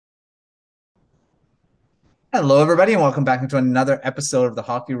Hello, everybody, and welcome back into another episode of the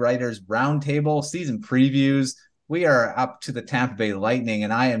Hockey Writers Roundtable season previews. We are up to the Tampa Bay Lightning,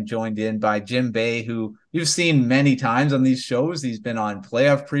 and I am joined in by Jim Bay, who you've seen many times on these shows. He's been on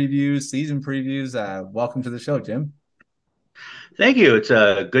playoff previews, season previews. Welcome to the show, Jim. Thank you. It's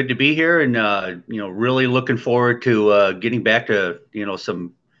good to be here, and really looking forward to getting back to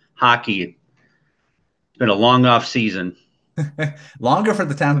some hockey. It's been a long off season. Longer for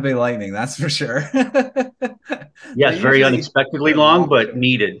the Tampa Bay Lightning, that's for sure. Yes, They very usually unexpectedly get long, long but shows.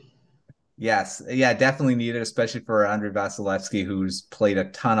 needed. Yes, yeah, definitely needed, especially for Andrei Vasilevskiy, who's played a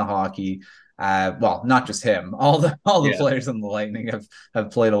ton of hockey. Well, not just him; all the Yeah, players on the Lightning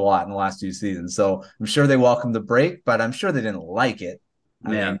have played a lot in the last few seasons. So I'm sure they welcomed the break, but I'm sure they didn't like it.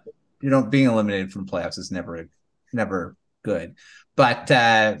 I yeah. mean, being eliminated from playoffs is never good. But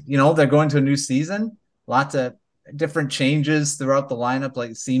they're going to a new season. Lots of different changes throughout the lineup. Like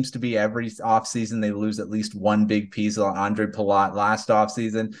it seems to be every offseason they lose at least one big piece on Andre Palat last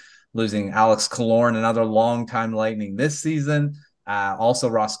offseason, losing Alex Killorn, another longtime Lightning this season. Also,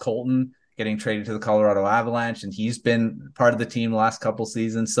 Ross Colton getting traded to the Colorado Avalanche, and he's been part of the team the last couple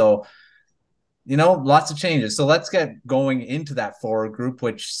seasons. So, lots of changes. So let's get going into that forward group,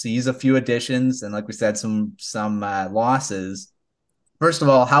 which sees a few additions and, like we said, some losses. First of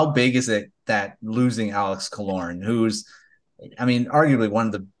all, how big is it that losing Alex Killorn, who's, I mean, arguably one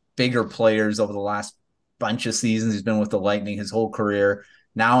of the bigger players over the last bunch of seasons? He's been with the Lightning his whole career,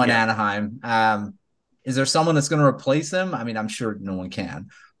 now in Yeah. Anaheim. Is there someone that's going to replace him? I mean, I'm sure no one can,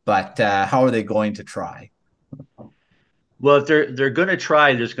 but how are they going to try? Well, if they're going to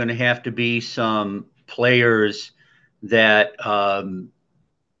try, there's going to have to be some players that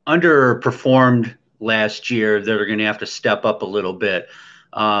underperformed last year that are going to have to step up a little bit,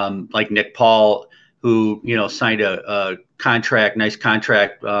 like Nick Paul, who signed a contract, nice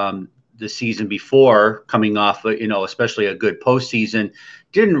contract the season before, coming off especially a good postseason,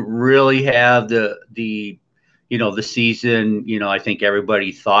 didn't really have the season I think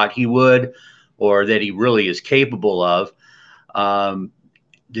everybody thought he would, or that he really is capable of. Um,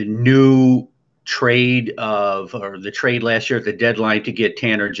 the new trade or the trade last year at the deadline to get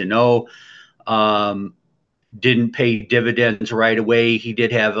Tanner Jeannot um, didn't pay dividends right away. He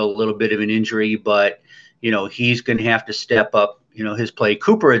did have a little bit of an injury, but he's going to have to step up his play.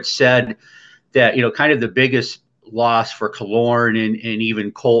 Cooper had said that kind of the biggest loss for Killorn and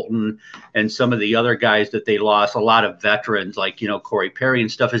even Colton and some of the other guys that they lost, a lot of veterans like Corey Perry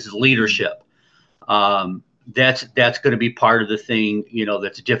and stuff, is leadership. That's going to be part of the thing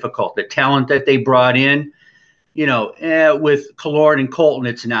that's difficult. The talent that they brought in, with Killorn and Colton,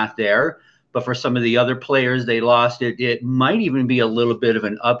 it's not there. But for some of the other players they lost, it might even be a little bit of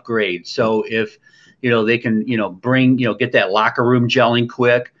an upgrade. So if they can bring get that locker room gelling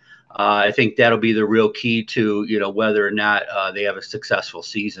quick, I think that'll be the real key to whether or not they have a successful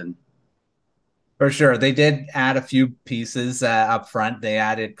season. For sure. They did add a few pieces up front. They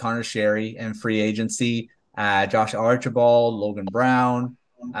added Connor Sheary in free agency, Josh Archibald, Logan Brown.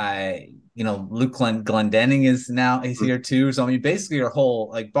 Uh, Luke Glendening is here too. So I mean, basically your whole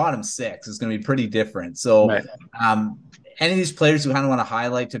like bottom six is going to be pretty different. So Right. um, any of these players who kind of want to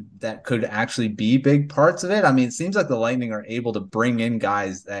highlight that could actually be big parts of it. I mean, it seems like the Lightning are able to bring in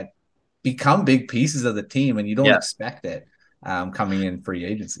guys that become big pieces of the team, and you don't Yeah. expect it coming in free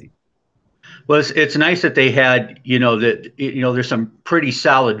agency. Well, it's nice that they had, that there's some pretty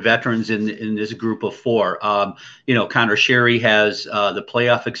solid veterans in this group of four. Connor Sheary has the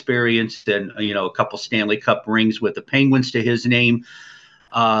playoff experience and a couple Stanley Cup rings with the Penguins to his name.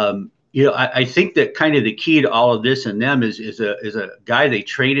 I think that kind of the key to all of this and them is a guy they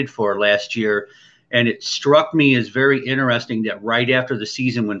traded for last year, and it struck me as very interesting that right after the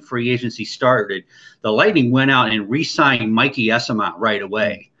season when free agency started, the Lightning went out and re-signed Mikey Eyssimont right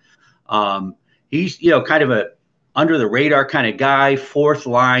away. Um, he's kind of a under the radar kind of guy, fourth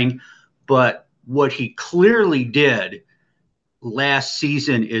line, but what he clearly did last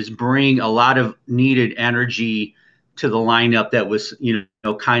season is bring a lot of needed energy to the lineup that was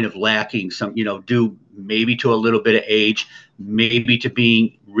kind of lacking. Some due maybe to a little bit of age, maybe to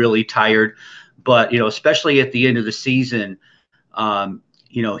being really tired, but especially at the end of the season,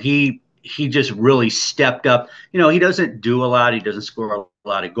 he just really stepped up. He doesn't do a lot. He doesn't score a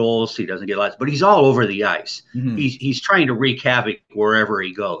lot of goals. He doesn't get lots, but he's all over the ice. Mm-hmm. He's trying to wreak havoc wherever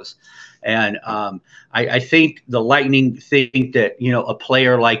he goes. And I think the Lightning think that a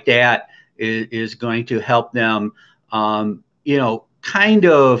player like that is going to help them. Kind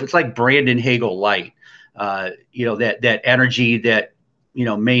of it's like Brandon Hagel light. That energy that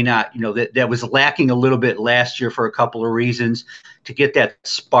may not, that was lacking a little bit last year for a couple of reasons, to get that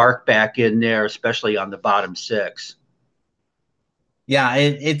spark back in there, especially on the bottom six. Yeah,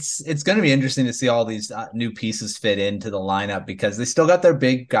 it's going to be interesting to see all these new pieces fit into the lineup because they still got their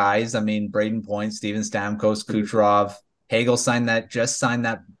big guys. I mean, Braden Point, Steven Stamkos, Kucherov, Hagel signed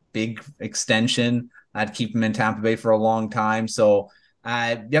that big extension. I'd keep him in Tampa Bay for a long time. So, do you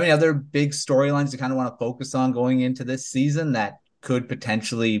have any other big storylines you kind of want to focus on going into this season that could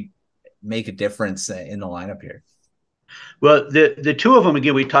potentially make a difference in the lineup here? Well, the two of them,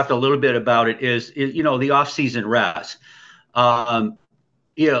 again, we talked a little bit about it, is the offseason rest. Um,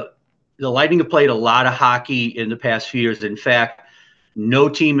 the Lightning have played a lot of hockey in the past few years. In fact, no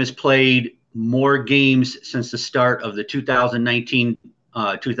team has played more games since the start of the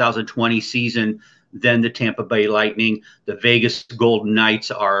 2019-2020 season than the Tampa Bay Lightning. The Vegas Golden Knights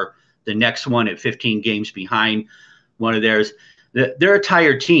are the next one at 15 games behind one of theirs. They're a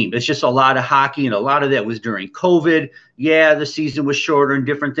tired team. It's just a lot of hockey, and a lot of that was during COVID. Yeah, the season was shorter and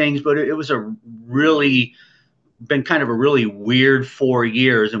different things, but it was been kind of a really weird 4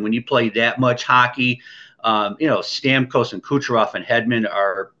 years. And when you play that much hockey, Stamkos and Kucherov and Hedman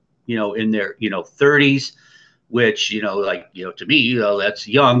are, in their, 30s, which, to me, that's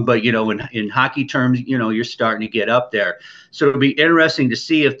young, but, in hockey terms, you're starting to get up there. So it'll be interesting to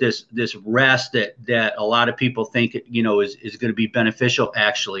see if this rest that a lot of people think, is going to be beneficial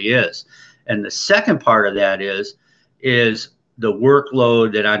actually is. And the second part of that is the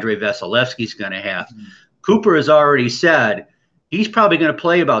workload that Andrei Vasilevskiy is going to have. Mm-hmm. Cooper has already said he's probably going to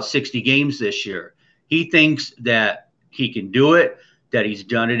play about 60 games this year. He thinks that he can do it, that he's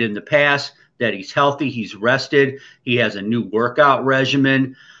done it in the past, that he's healthy, he's rested, he has a new workout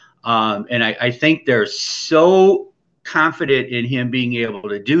regimen. And I think they're so confident in him being able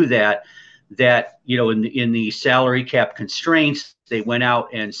to do that, in the salary cap constraints, they went out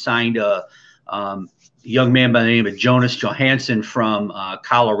and signed a young man by the name of Jonas Johansson from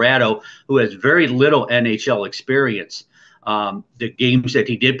Colorado, who has very little NHL experience. The games that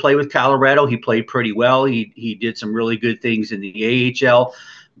he did play with Colorado, he played pretty well. He did some really good things in the AHL,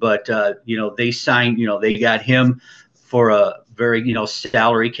 but they signed, they got him for a very,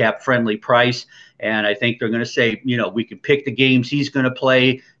 salary cap friendly price. And I think they're going to say, we can pick the games he's going to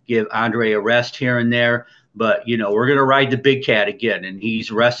play, give Andrei a rest here and there, but we're going to ride the big cat again, and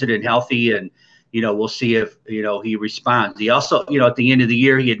he's rested and healthy, and we'll see if, he responds. He also, at the end of the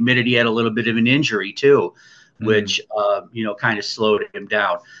year, he admitted he had a little bit of an injury too, which, kind of slowed him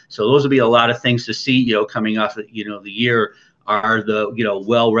down. So those will be a lot of things to see, coming off of, the year. Are the,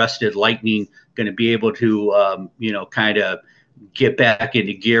 well-rested Lightning going to be able to, kind of get back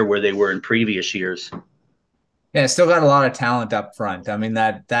into gear where they were in previous years? Yeah, still got a lot of talent up front. I mean,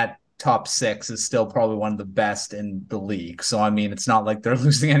 that top six is still probably one of the best in the league. So, I mean, it's not like they're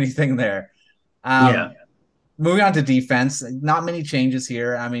losing anything there. Moving on to defense, not many changes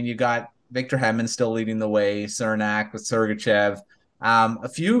here. I mean, you got Victor Hedman still leading the way, Cernak with Sergachev. A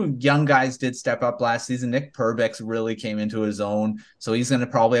few young guys did step up last season. Nick Perbix really came into his own, so he's going to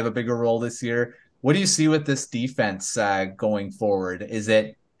probably have a bigger role this year. What do you see with this defense going forward? Is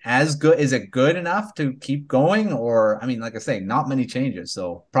it as good? Is it good enough to keep going? Or, I mean, like I say, not many changes,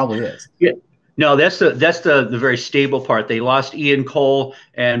 so probably is. Yeah. No, that's the very stable part. They lost Ian Cole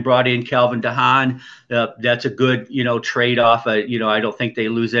and brought in Calvin DeHaan. That's a good, trade-off. I don't think they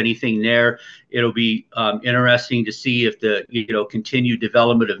lose anything there. It'll be interesting to see if the, continued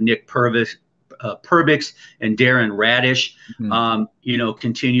development of Nick Perbix and Darren Radish,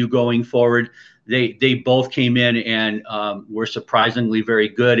 continue going forward. They both came in and were surprisingly very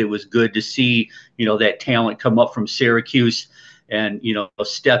good. It was good to see, that talent come up from Syracuse and,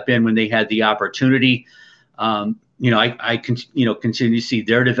 step in when they had the opportunity. I continue to see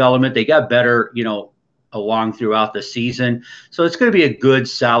their development. They got better, along throughout the season. So it's going to be a good,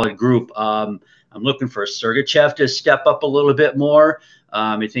 solid group. I'm looking for Sergachev to step up a little bit more.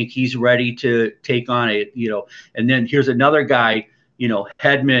 I think he's ready to take on and then here's another guy,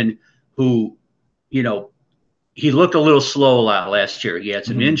 Hedman, who, he looked a little slow last year. He had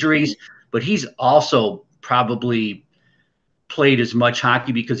some injuries, but he's also probably played as much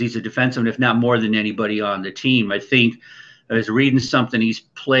hockey because he's a defenseman, if not more than anybody on the team. I think I was reading something. He's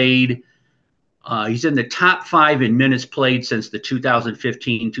played, he's in the top 5 in minutes played since the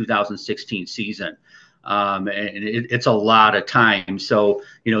 2015-2016 season. And it's a lot of time. So,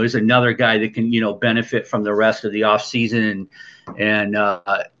 there's another guy that can, benefit from the rest of the offseason. And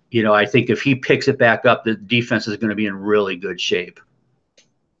I think if he picks it back up, the defense is going to be in really good shape.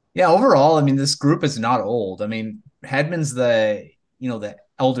 Yeah, overall, I mean, this group is not old. I mean, Hedman's the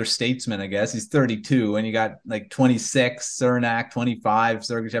elder statesman, I guess. He's 32, and you got like 26, Cernak, 25,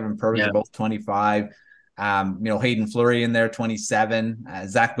 Sergachev and Pervich are both 25. Hayden Fleury in there, 27,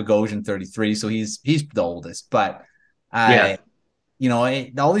 Zach Bogosian, 33. So he's the oldest, but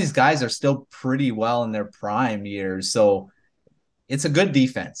all these guys are still pretty well in their prime years. So it's a good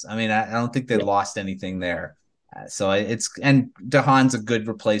defense. I mean, I don't think they lost anything there. And DeHaan's a good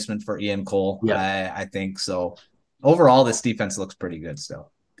replacement for Ian Cole. I think so. Overall, this defense looks pretty good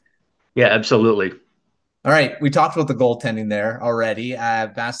still. Yeah, absolutely. All right, we talked about the goaltending there already.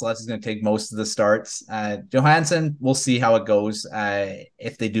 Vasilevskiy is going to take most of the starts. Johansson, we'll see how it goes.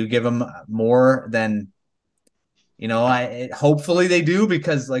 If they do give him more, then hopefully they do,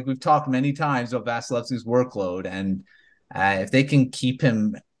 because like we've talked many times about Vasilevskiy's workload, and if they can keep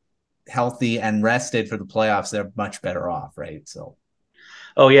him healthy and rested for the playoffs, they're much better off, right? So.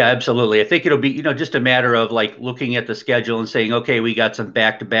 Oh yeah, absolutely. I think it'll be, just a matter of like looking at the schedule and saying, okay, we got some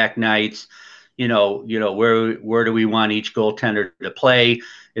back-to-back nights. Where do we want each goaltender to play?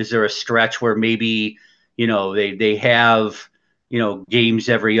 Is there a stretch where maybe, they have, games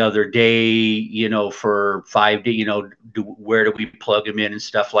every other day, for 5 days, where do we plug them in and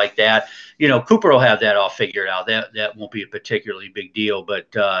stuff like that? Cooper will have that all figured out. That won't be a particularly big deal, but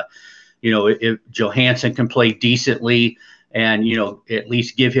if Johansson can play decently and, at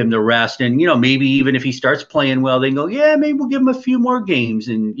least give him the rest, and, maybe even if he starts playing well, they can go, yeah, maybe we'll give him a few more games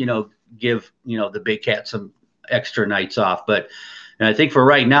and, give, the Big Cat some extra nights off. But and I think for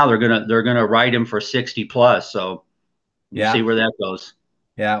right now, they're going to ride him for 60 plus. So we'll see where that goes.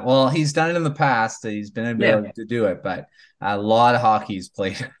 Yeah. Well, he's done it in the past. He's been able to do it, but a lot of hockey he's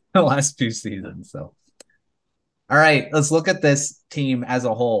played the last few seasons. So. All right, let's look at this team as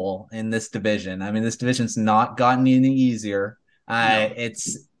a whole in this division. I mean, this division's not gotten any easier. No.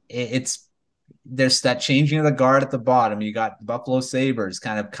 It's there's that changing of the guard at the bottom. You got Buffalo Sabres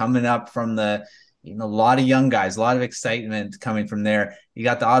kind of coming up from a lot of young guys, a lot of excitement coming from there. You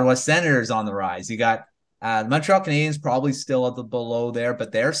got the Ottawa Senators on the rise. You got the Montreal Canadiens probably still at the below there,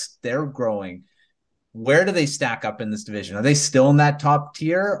 but they're growing. Where do they stack up in this division? Are they still in that top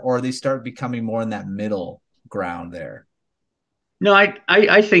tier, or are they start becoming more in that middle ground there? No,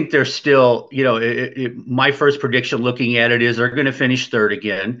 I think they're still, my first prediction looking at it is they're going to finish third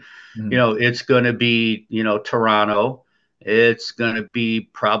again. Mm-hmm. It's going to be, Toronto. It's going to be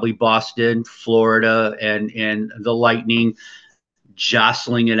probably Boston, Florida, and the Lightning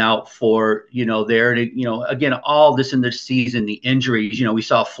jostling it out for, there. And, again, all this in the season, the injuries, we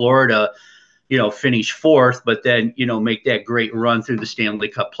saw Florida, finish fourth, but then, make that great run through the Stanley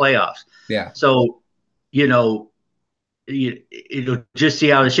Cup playoffs. Yeah. So, it'll just see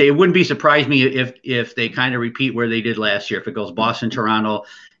how they say. It wouldn't be surprise me if they kind of repeat where they did last year. If it goes Boston, Toronto,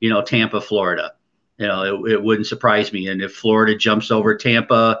 Tampa, Florida, it wouldn't surprise me. And if Florida jumps over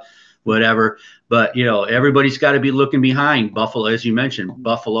Tampa, whatever. But everybody's got to be looking behind Buffalo, as you mentioned,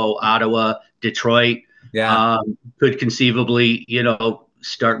 Buffalo, Ottawa, Detroit. Yeah, could conceivably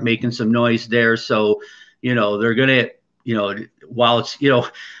start making some noise there. So they're gonna while it's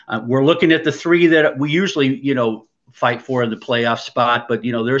we're looking at the three that we usually fight for in the playoff spot, but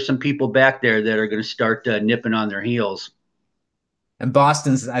there's some people back there that are going to start nipping on their heels. And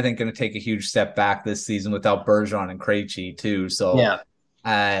Boston's, I think, going to take a huge step back this season without Bergeron and Krejci too. So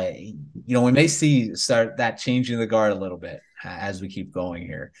we may start that changing the guard a little bit as we keep going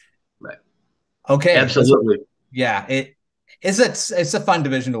here. Right. Okay. Absolutely. It's a fun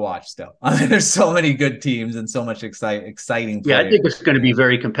division to watch still. I mean, there's so many good teams and so much exciting players. Yeah, I think it's going to be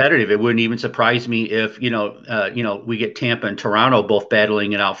very competitive. It wouldn't even surprise me if we get Tampa and Toronto both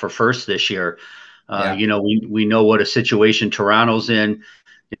battling it out for first this year. We know what a situation Toronto's in.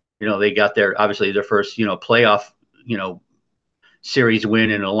 They got their first playoff series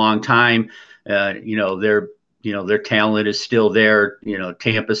win in a long time. Their talent is still there.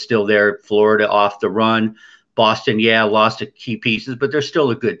 Tampa's still there. Florida off the run. Boston, lost a key pieces, but they're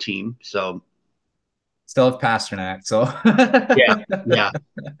still a good team. So still have Pasternak. So yeah.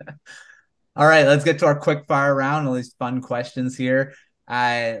 All right, let's get to our quick fire round. All these fun questions here.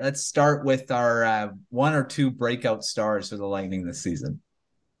 Let's start with our one or two breakout stars for the Lightning this season.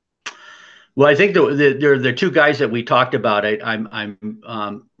 Well, I think the two guys that we talked about.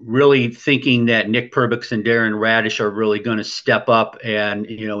 I'm really thinking that Nick Perbix and Darren Radish are really going to step up and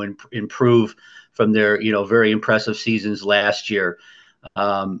improve from their very impressive seasons last year.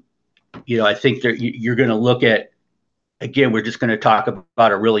 I think you're going to look at, again, we're just going to talk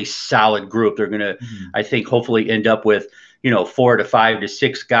about a really solid group. They're going to, I think, hopefully end up with 4 to 5 to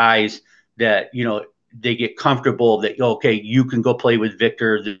 6 guys that they get comfortable that, okay, you can go play with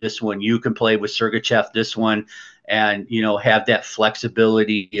Victor this one, you can play with Sergachev this one, and have that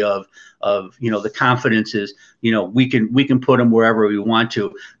flexibility of the confidence is, we can put them wherever we want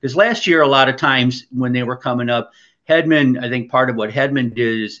to. Because last year, a lot of times when they were coming up, Hedman, I think part of what Hedman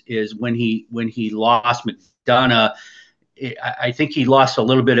did is when he lost McDonough, I think he lost a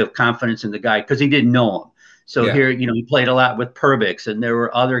little bit of confidence in the guy because he didn't know him. So here, he played a lot with Perbix, and there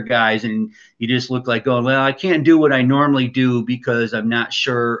were other guys, and you just look like going, well, I can't do what I normally do because I'm not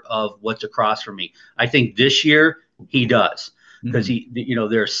sure of what's across from me. I think this year he does, because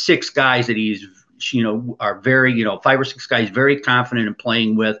there are 6 guys that he's, are very, 5 or 6 guys very confident in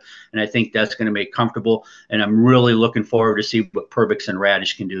playing with, and I think that's going to make comfortable. And I'm really looking forward to see what Perbix and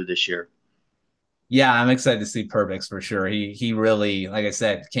Radish can do this year. Yeah, I'm excited to see Perbix for sure. He really, like I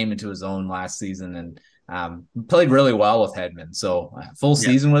said, came into his own last season and played really well with Hedman. So full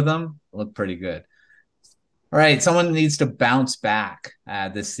season with him looked pretty good. All right, someone needs to bounce back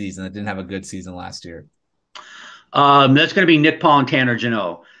this season that didn't have a good season last year. That's going to be Nick Paul and Tanner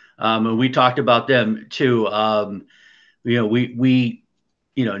Jeannot. We talked about them too. Nashville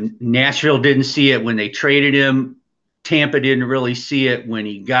didn't see it when they traded him. Tampa didn't really see it when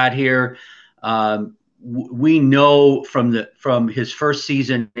he got here. We know from his first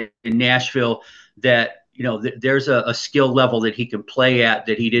season in Nashville that there's a skill level that he can play at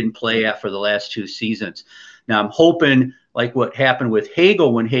that he didn't play at for the last 2 seasons. Now I'm hoping, like what happened with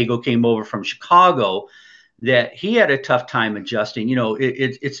Hagel when Hagel came over from Chicago, that he had a tough time adjusting.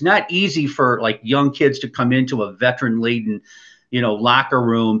 It's not easy for like young kids to come into a veteran-laden locker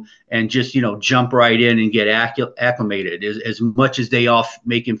room and just, jump right in and get acclimated. As much as they all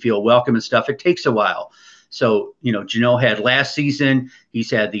make him feel welcome and stuff, it takes a while. So, Jeannot had last season, he's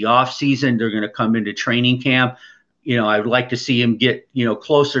had the off season. They're going to come into training camp. I would like to see him get,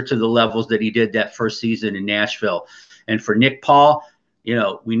 closer to the levels that he did that first season in Nashville. And for Nick Paul,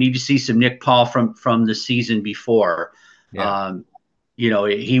 we need to see some Nick Paul from the season before. Yeah.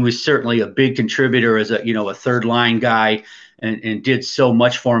 He was certainly a big contributor as a third line guy, and did so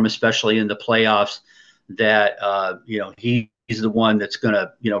much for him, especially in the playoffs, that, he's the one that's going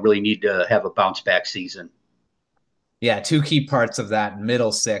to, really need to have a bounce back season. Yeah, 2 key parts of that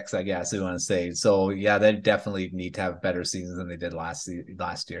middle 6, I guess we want to say. So, yeah, they definitely need to have better seasons than they did last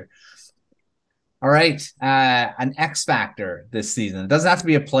year. All right, an X factor this season. It doesn't have to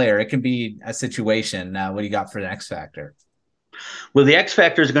be a player. It can be a situation. What do you got for an X factor? Well, the X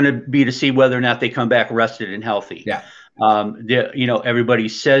factor is going to be to see whether or not they come back rested and healthy. Yeah. Everybody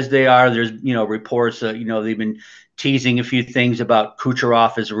says they are. There's, reports that, they've been teasing a few things about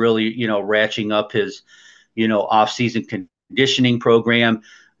Kucherov is really, ratcheting up his, off-season conditioning program,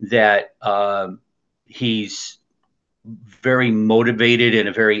 that he's very motivated in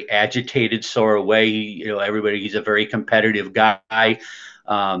a very agitated sort of way. He's a very competitive guy.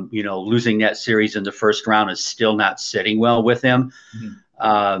 Losing that series in the first round is still not sitting well with him.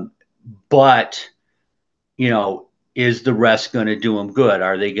 But, is the rest going to do them good?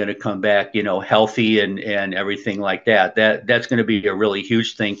 Are they going to come back, healthy and everything like that? That's going to be a really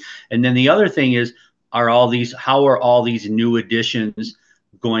huge thing. And then the other thing is, how are all these new additions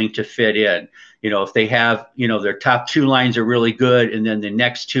going to fit in? If they have, their top 2 lines are really good, and then the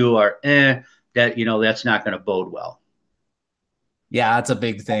next 2 are that's not going to bode well. Yeah, that's a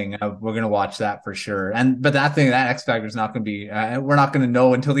big thing. We're going to watch that for sure. But that X factor is not going to be, we're not going to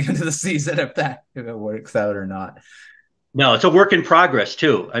know until the end of the season if it works out or not. No, it's a work in progress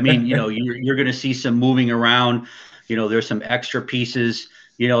too. I mean, you're going to see some moving around. There's some extra pieces,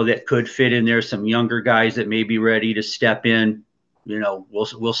 that could fit in there. Some younger guys that may be ready to step in.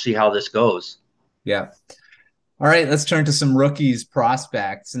 We'll see how this goes. Yeah. All right, let's turn to some rookies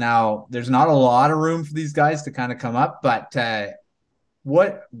prospects. Now, there's not a lot of room for these guys to kind of come up, but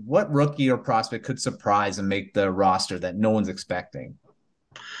what rookie or prospect could surprise and make the roster that no one's expecting?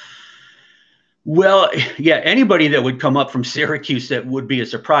 Well, yeah, anybody that would come up from Syracuse, that would be a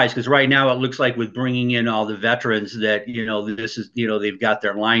surprise, because right now it looks like with bringing in all the veterans that, this is, they've got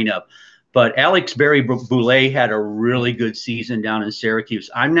their lineup. But Alex Barre-Boulet had a really good season down in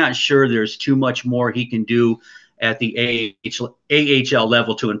Syracuse. I'm not sure there's too much more he can do at the AHL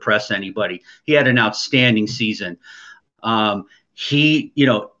level to impress anybody. He had an outstanding season. If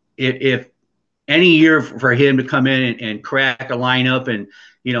any year for him to come in and crack a lineup and,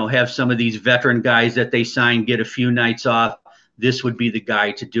 have some of these veteran guys that they signed get a few nights off, this would be the guy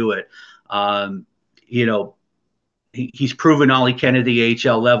to do it. He's proven all he can at the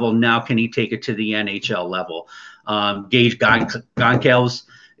AHL level. Now can he take it to the NHL level? Gage Goncalves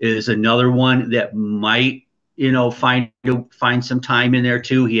is another one that might find some time in there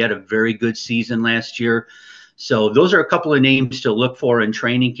too. He had a very good season last year. So those are a couple of names to look for in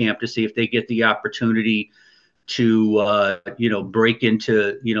training camp to see if they get the opportunity to break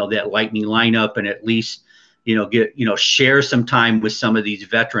into that Lightning lineup and at least get share some time with some of these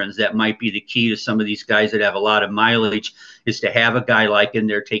veterans. That might be the key to some of these guys that have a lot of mileage, is to have a guy like in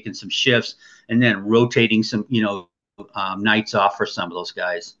there taking some shifts and then rotating some nights off for some of those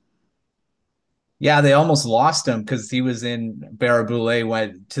guys. Yeah, they almost lost him because he was in Barre-Boulet,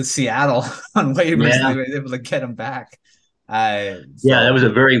 went to Seattle on waivers. Yeah. They were able to get him back. Yeah, that was a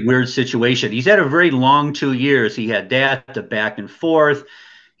very weird situation. He's had a very long 2 years. He had that, the back and forth.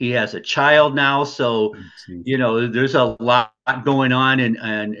 He has a child now, so there's a lot going on,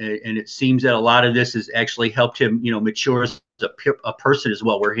 and it seems that a lot of this has actually helped him, mature as a person, is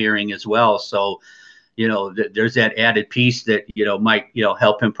what we're hearing as well. So, there's that added piece that might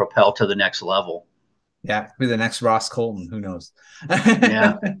help him propel to the next level. Yeah, be the next Ross Colton. Who knows?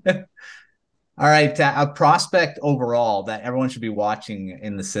 Yeah. All right, a prospect overall that everyone should be watching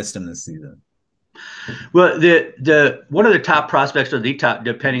in the system this season. Well, the one of the top prospects, or the top,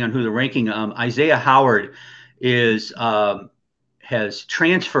 depending on who the ranking, Isaiah Howard has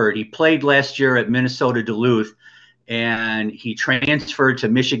transferred. He played last year at Minnesota Duluth, and he transferred to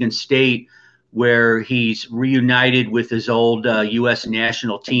Michigan State, where he's reunited with his old U.S.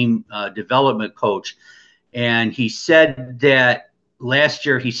 national team development coach. And he said that last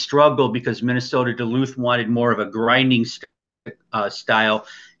year he struggled because Minnesota Duluth wanted more of a grinding style.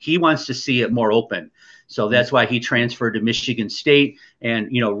 He wants to see it more open. So that's why he transferred to Michigan State and,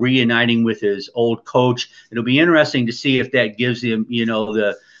 reuniting with his old coach. It'll be interesting to see if that gives him,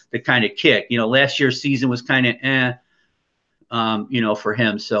 the kind of kick. Last year's season was kind of, for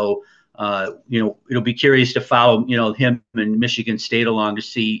him. So, it'll be curious to follow, him and Michigan State along to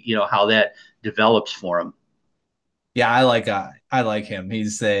see, how that develops for him. Yeah, I like him.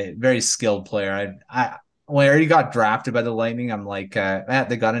 He's a very skilled player. Where he got drafted by the Lightning, I'm like,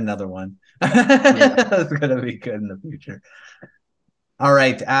 they got another one. That's gonna be good in the future. All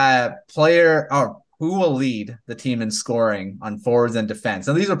right, who will lead the team in scoring on forwards and defense?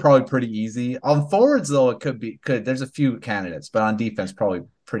 Now these are probably pretty easy. On forwards, though, it could. There's a few candidates, but on defense, probably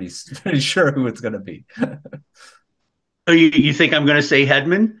pretty sure who it's gonna be. Oh, you think I'm gonna say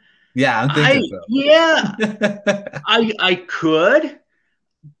Hedman? Yeah, I'm thinking so. Yeah, I could.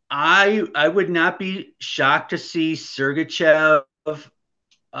 I would not be shocked to see Sergachev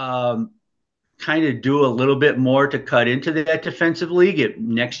kind of do a little bit more to cut into that defensive league.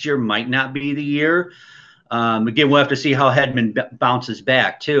 Next year might not be the year. Again, we'll have to see how Hedman bounces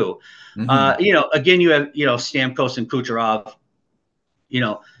back too. Mm-hmm. Again, you have Stamkos and Kucherov.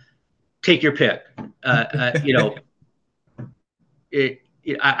 Take your pick.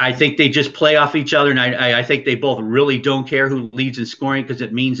 I think they just play off each other, and I think they both really don't care who leads in scoring, because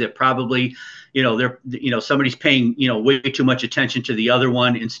it means that probably they're somebody's paying way too much attention to the other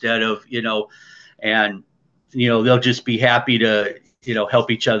one instead of and they'll just be happy to help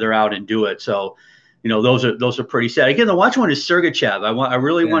each other out and do it. So those are pretty sad. Again, the watch one is Sergachev. I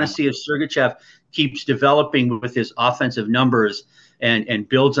really want to see if Sergachev keeps developing with his offensive numbers and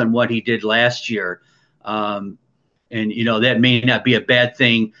builds on what he did last year. And, that may not be a bad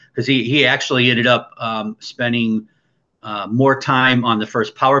thing, because he actually ended up spending more time on the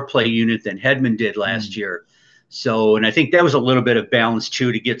first power play unit than Hedman did last year. So, and I think that was a little bit of balance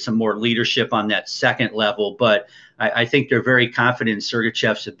too, to get some more leadership on that second level. But I think they're very confident in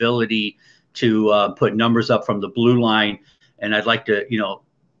Sergachev's ability to put numbers up from the blue line. And I'd like to,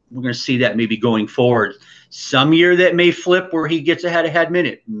 we're going to see that maybe going forward. Some year that may flip where he gets ahead of Hedman.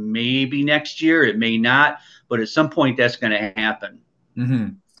 It may be next year. It may not. But at some point, that's going to happen. Mm-hmm.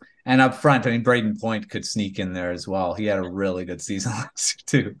 And up front, Braden Point could sneak in there as well. He had a really good season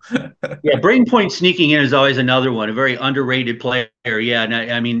last year, too. Yeah, Braden Point sneaking in is always another one, a very underrated player. Yeah,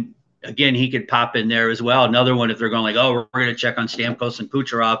 and again, he could pop in there as well. Another one, if they're going like, oh, we're going to check on Stamkos and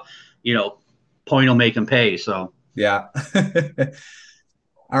Kucherov, Point will make him pay. So, yeah.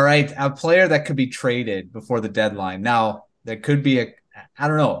 All right, a player that could be traded before the deadline. Now, there could be I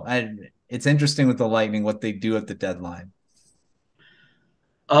don't know. It's interesting with the Lightning what they do at the deadline.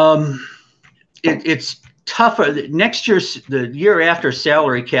 It's tougher. Next year's, the year after,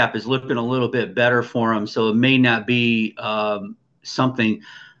 salary cap is looking a little bit better for them, so it may not be something.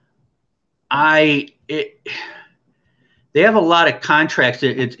 They have a lot of contracts.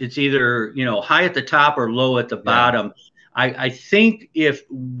 It's either high at the top or low at the bottom. I think if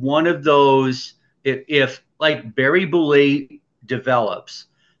one of those, if like Barre-Boulet develops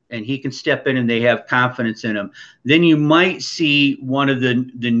and he can step in and they have confidence in him, then you might see one of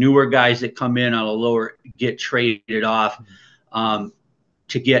the newer guys that come in on a lower get traded off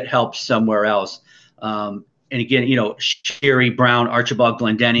to get help somewhere else. And again, Sheary, Brown, Archibald,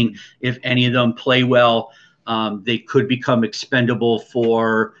 Glendening, if any of them play well, they could become expendable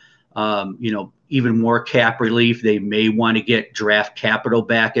for, even more cap relief. They may want to get draft capital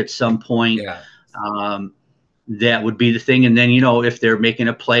back at some point. Yeah. That would be the thing. And then, if they're making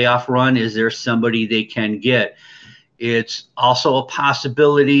a playoff run, is there somebody they can get? It's also a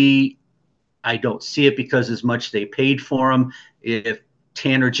possibility. I don't see it because as much they paid for him. If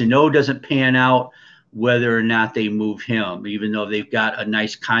Tanner Jeannot doesn't pan out, whether or not they move him, even though they've got a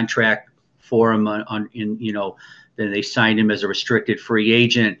nice contract for him then they signed him as a restricted free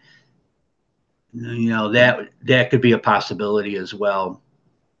agent. That could be a possibility as well.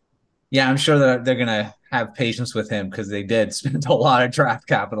 Yeah, I'm sure that they're gonna have patience with him because they did spend a lot of draft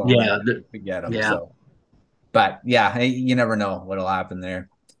capital to get him. Yeah. So, but yeah, you never know what'll happen there.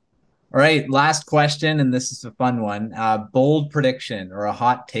 All right, last question, and this is a fun one. Bold prediction or a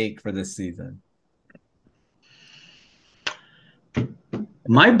hot take for this season?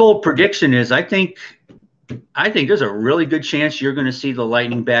 My bold prediction is I think there's a really good chance you're going to see the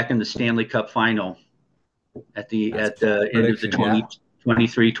Lightning back in the Stanley Cup final at the end of the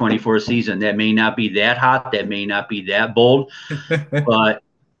 23-24 season. That may not be that hot. That may not be that bold. But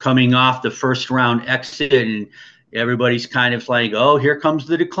coming off the first round exit and everybody's kind of like, oh, here comes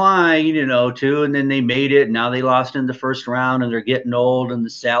the decline, too. And then they made it. Now they lost in the first round and they're getting old and the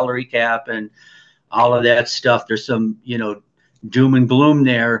salary cap and all of that stuff. There's some, doom and gloom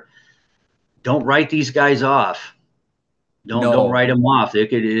there. Don't write these guys off. Don't write them off.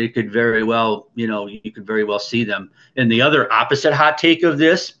 It could very well, you could very well see them. And the other opposite hot take of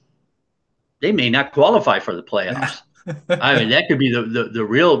this, they may not qualify for the playoffs. I mean, that could be the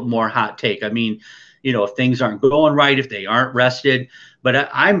real more hot take. I mean, if things aren't going right, if they aren't rested. But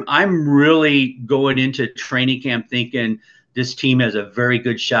I'm really going into training camp thinking this team has a very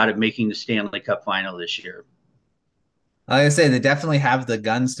good shot at making the Stanley Cup final this year. Like I say, they definitely have the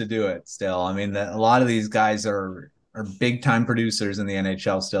guns to do it still. I mean, a lot of these guys are big time producers in the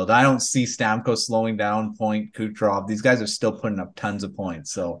NHL still. I don't see Stamkos slowing down, Point, Kucherov. These guys are still putting up tons of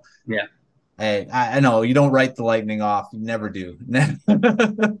points. So yeah. Hey, I know you don't write the Lightning off. You never do. They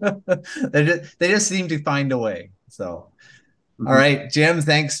just seem to find a way. So, all right, Jim,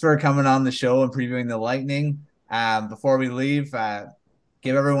 thanks for coming on the show and previewing the Lightning. Before we leave,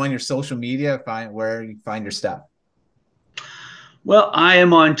 give everyone your social media, where you find your stuff. Well, I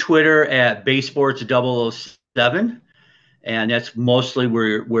am on Twitter at BaySports007, and that's mostly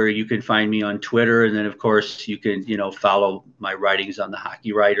where you can find me on Twitter. And then, of course, you can follow my writings on the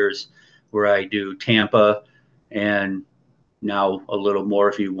Hockey Writers, where I do Tampa, and now a little more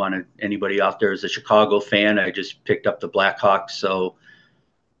if you wanted anybody out there is a Chicago fan. I just picked up the Blackhawks, so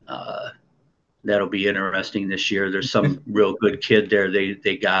that'll be interesting this year. There's some real good kid there.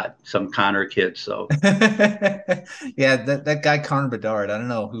 They got some Connor kid, so yeah, that guy Connor Bedard. I don't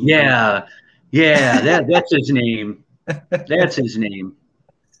know who. Yeah, that's his name. That's his name.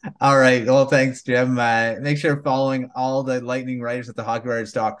 All right. Well, thanks, Jim. Make sure you're following all the Lightning writers at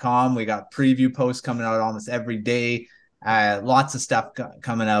thehockeywriters.com. We got preview posts coming out almost every day. Lots of stuff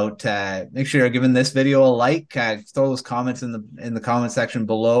coming out. Make sure you're giving this video a like. Throw those comments in the comment section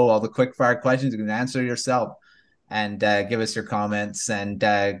below. All the quick fire questions you can answer yourself, and give us your comments. And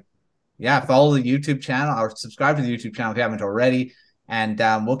follow the YouTube channel or subscribe to the YouTube channel if you haven't already. And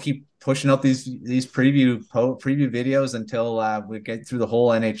we'll keep pushing up these preview videos until we get through the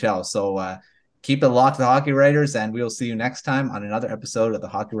whole NHL. So keep it locked to the Hockey Writers, and we'll see you next time on another episode of the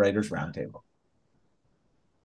Hockey Writers Roundtable.